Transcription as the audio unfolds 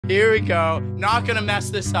Here we go. Not gonna mess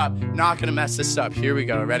this up. Not gonna mess this up. Here we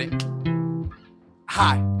go. Ready?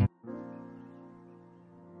 Hi.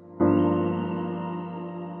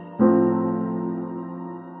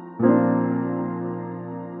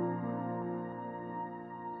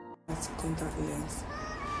 That's contact lens.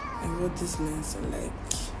 I wrote this lens like,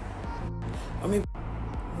 I mean,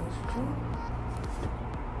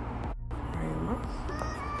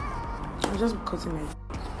 I'm just cutting my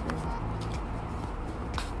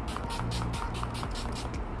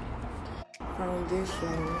foundation.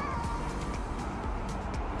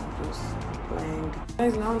 I'm just applying.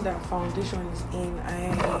 Guys, now that foundation is in,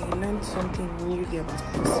 I learned something newly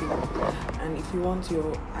about concealer. And if you want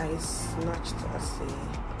your eyes snatched as a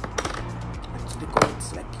to the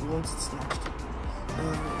gods, like you want it snatched,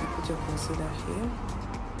 you put your concealer here,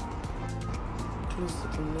 close to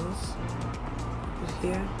the nose, put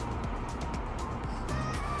here,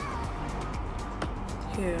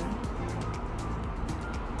 here,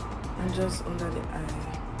 and just under the eye,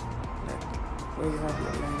 like where you have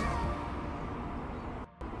your liner.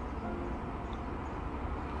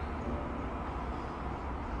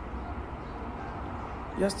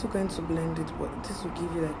 You're still going to blend it, but this will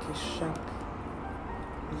give you like a sharp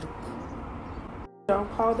look. Our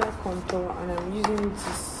powder contour, and I'm using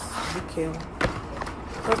this decal.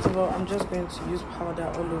 First of all, I'm just going to use powder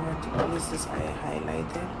all over the places I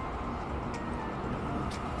highlighted.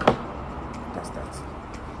 That's that.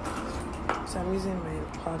 So I'm using my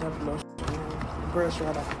powder brush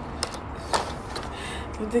rather.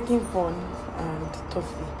 I'm taking Fun and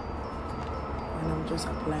Toffee, and I'm just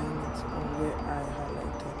applying it on where I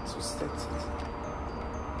highlighted to set it.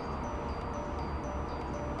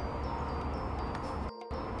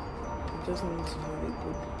 Just need to have a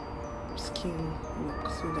good skin look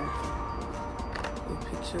so that the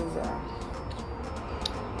pictures are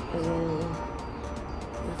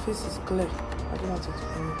your face is clear. I don't know how to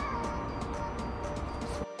explain it.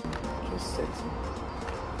 Just setting.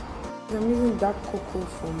 I'm using dark cocoa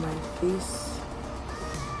for my face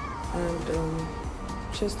and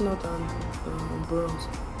chestnut and bronze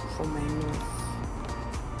for my nose.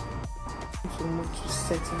 To move to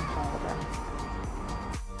setting powder.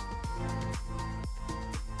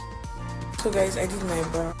 So guys, I did my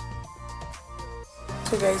brow.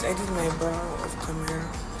 Off camera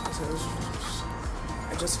because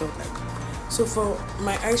I just felt like. So for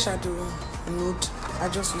my eyeshadow nude, I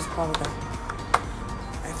just use powder.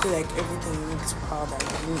 I feel like everything needs powder.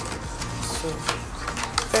 So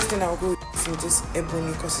first thing I'll go with this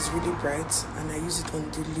ebony because it's really bright, and I use it on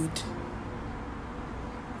the lid.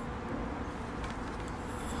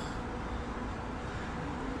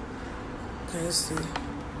 Can you see?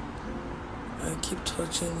 I keep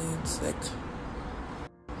touching it like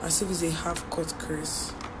as if it's a half-cut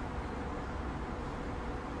crease.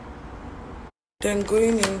 Then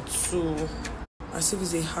going into as if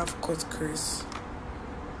it's a half-cut crease.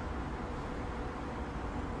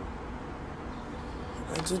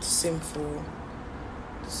 I do the same for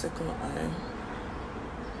the second eye.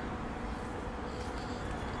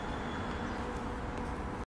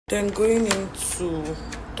 Then going into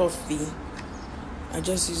Toffee, I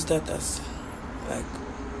just use that as like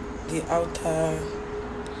the outer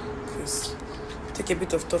crease. Take a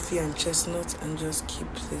bit of Toffee and chestnut and just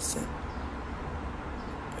keep placing.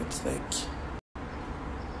 It's like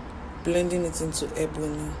blending it into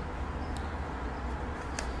ebony.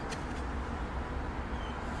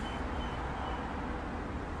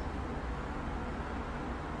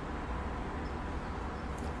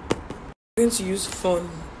 I'm going to use Fun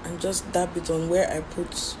and just dab it on where I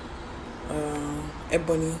put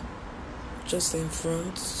ebony, just in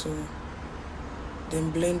front, so then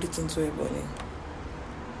blend it into ebony.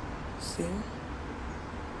 See?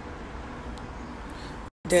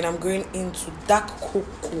 Then I'm going into dark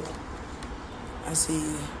cocoa as a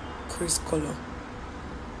crease color.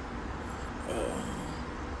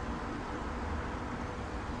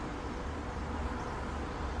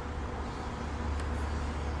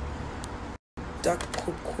 Dark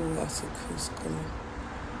cocoa as a crease color.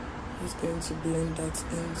 Just going to blend that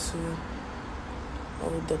into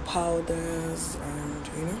all the powders and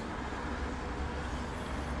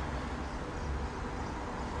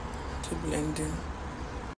to blend in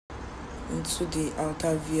into the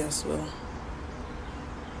outer V as well.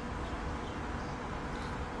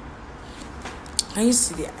 Can you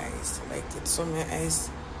see the eyes? Like it's on my eyes.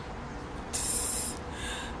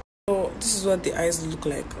 So this is what the eyes look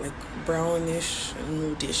like brownish and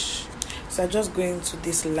nudish. So I just go into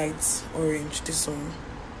this light orange, this one.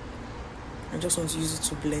 I just want to use it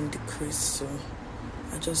to blend the crease, so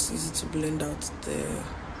I just use it to blend out the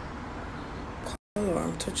color. color,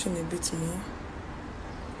 I'm touching a bit more.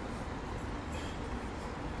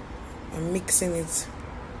 I'm mixing it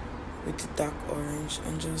with the dark orange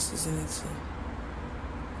and just using it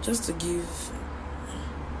just to give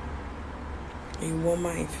a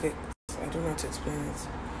warmer effect. I don't know how to explain it.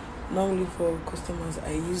 Normally for customers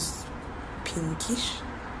I use pinkish,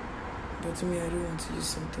 but to me I don't want to use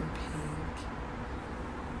something pink.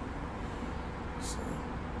 So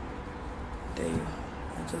there you go.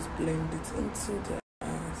 I just blend it into the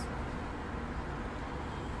eyes.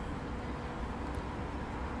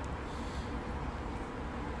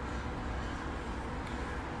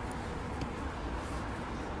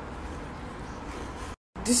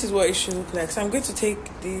 This is what it should look like. So I'm going to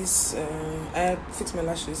take this, I fix my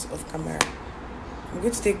lashes off camera. I'm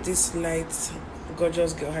going to take this light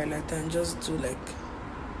gorgeous girl highlighter and just do like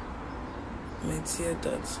my tear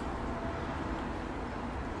dots.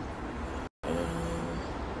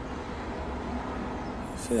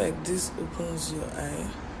 I feel like this opens your eye.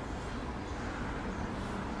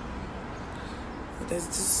 But there's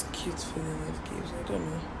this cute feeling it gives. I don't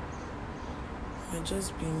know. Might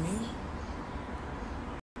just be me.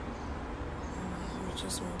 I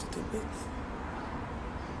just want it a bit.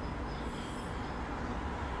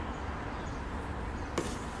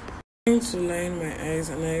 I'm going to line my eyes,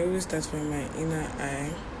 and I always start from my inner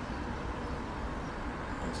eye.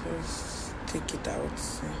 Just take it out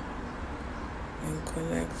and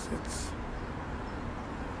connect it.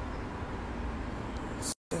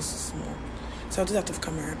 Just small. So I'll do that off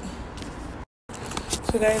camera.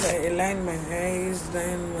 So guys, I align my eyes,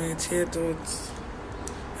 line my tear dots,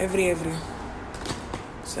 every.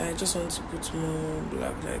 So I just want to put more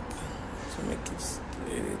black, like to make it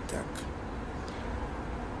really dark.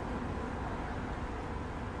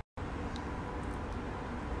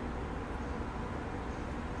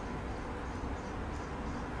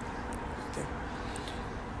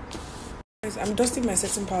 I'm dusting my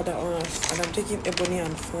setting powder on, and I'm taking ebony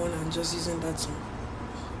and fawn and just using that to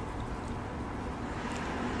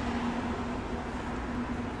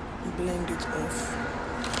blend it off.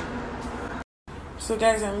 So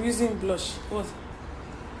guys, I'm using blush. What?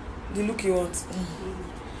 The look you want?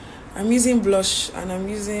 I'm using blush and I'm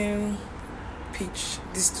using peach,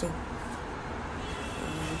 these two.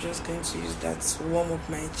 I'm just going to use that to warm up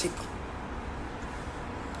my cheek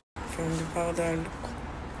from the powder look.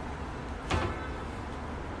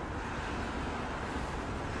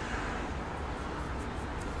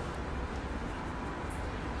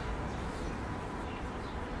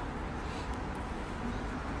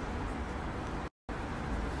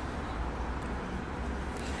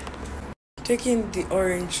 Taking the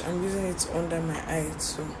orange, I'm using it under my eye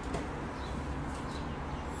too.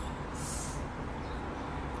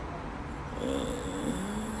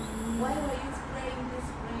 Why were you spraying this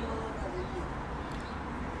spray all over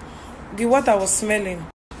the The water was smelling.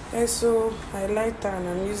 Okay, so highlighter, and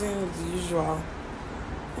I'm using the usual,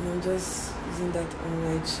 and I'm just using that on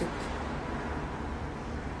my cheek.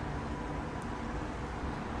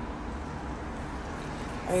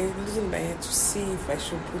 I'm using my hand to see if I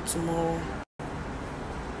should put more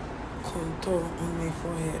contour on my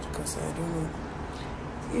forehead, because I don't know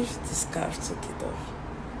if the scarf took it off.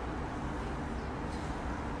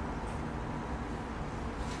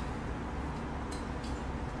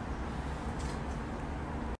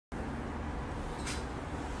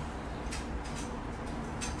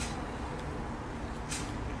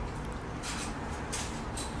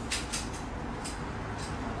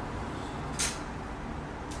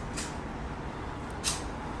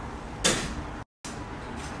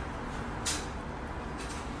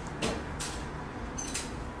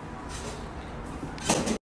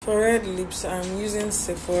 For red lips, I'm using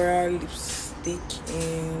Sephora lipstick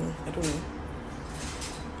in, I don't know,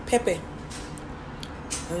 pepper.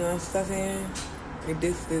 And I'm starting with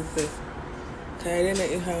this. I don't know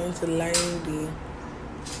if I want to line the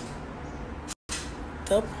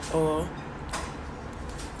top or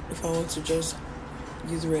if I want to just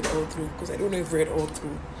use red all through, because I don't know if red all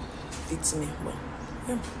through fits me, but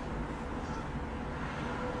yeah.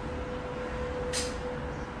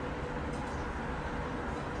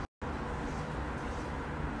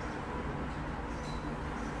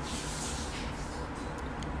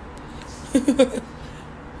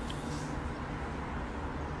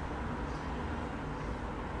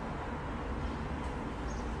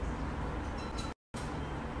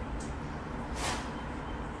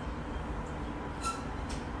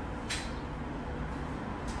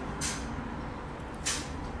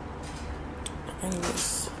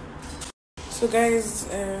 Anyways, so guys,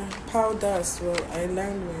 powder as well. I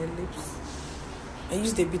lined my lips. I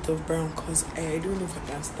used a bit of brown because I don't know if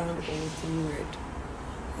I can stand all through red.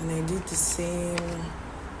 and I did the same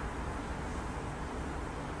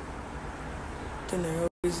thing I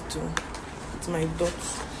always do with my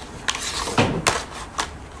dots.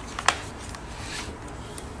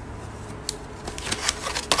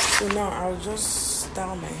 So now I'll just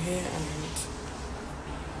style my hair and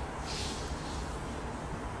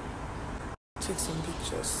take some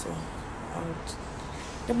pictures. So I'll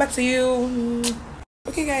get back to you.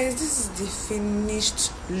 Okay guys, this is the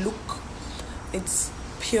finished look. It's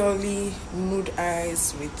purely nude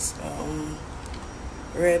eyes with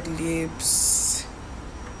red lips.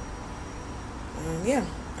 And yeah,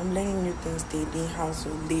 I'm learning new things daily, how to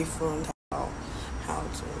lay front, how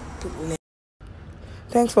to put length.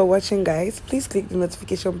 Thanks for watching guys. Please click the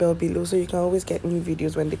notification bell below so you can always get new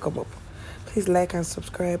videos when they come up. Please like and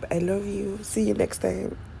subscribe. I love you. See you next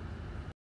time.